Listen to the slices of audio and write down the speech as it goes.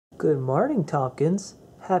Good morning, Tompkins.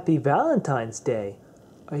 Happy Valentine's Day.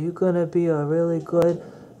 Are you gonna be a really good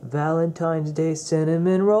Valentine's Day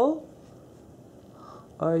cinnamon roll?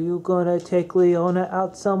 Are you gonna take Leona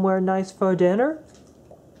out somewhere nice for dinner?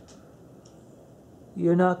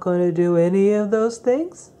 You're not gonna do any of those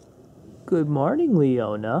things? Good morning,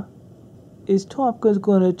 Leona. Is Tompkins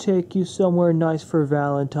gonna take you somewhere nice for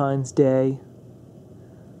Valentine's Day?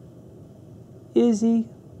 Is he?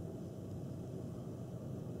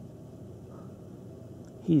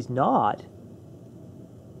 He's not.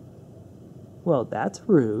 Well, that's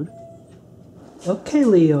rude. Okay,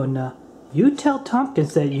 Leona. You tell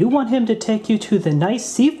Tompkins that you want him to take you to the nice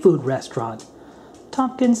seafood restaurant.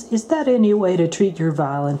 Tompkins, is that any way to treat your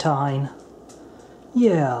Valentine?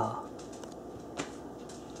 Yeah.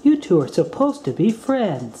 You two are supposed to be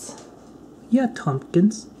friends. Yeah,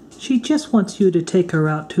 Tompkins. She just wants you to take her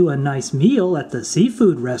out to a nice meal at the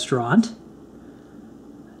seafood restaurant.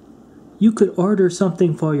 You could order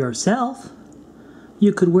something for yourself.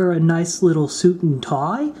 You could wear a nice little suit and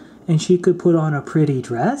tie, and she could put on a pretty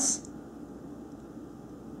dress.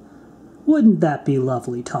 Wouldn't that be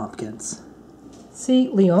lovely, Tompkins? See,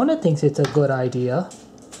 Leona thinks it's a good idea.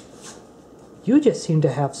 You just seem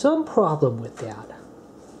to have some problem with that.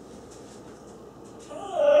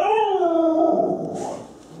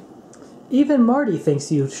 Even Marty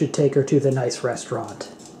thinks you should take her to the nice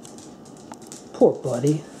restaurant. Poor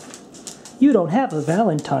buddy. You don't have a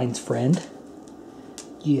Valentine's friend.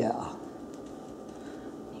 Yeah.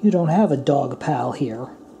 You don't have a dog pal here.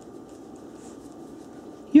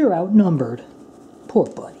 You're outnumbered. Poor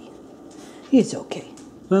buddy. It's okay.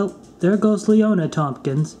 Well, there goes Leona,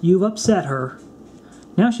 Tompkins. You've upset her.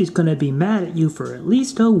 Now she's going to be mad at you for at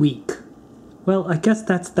least a week. Well, I guess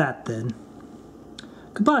that's that then.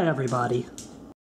 Goodbye, everybody.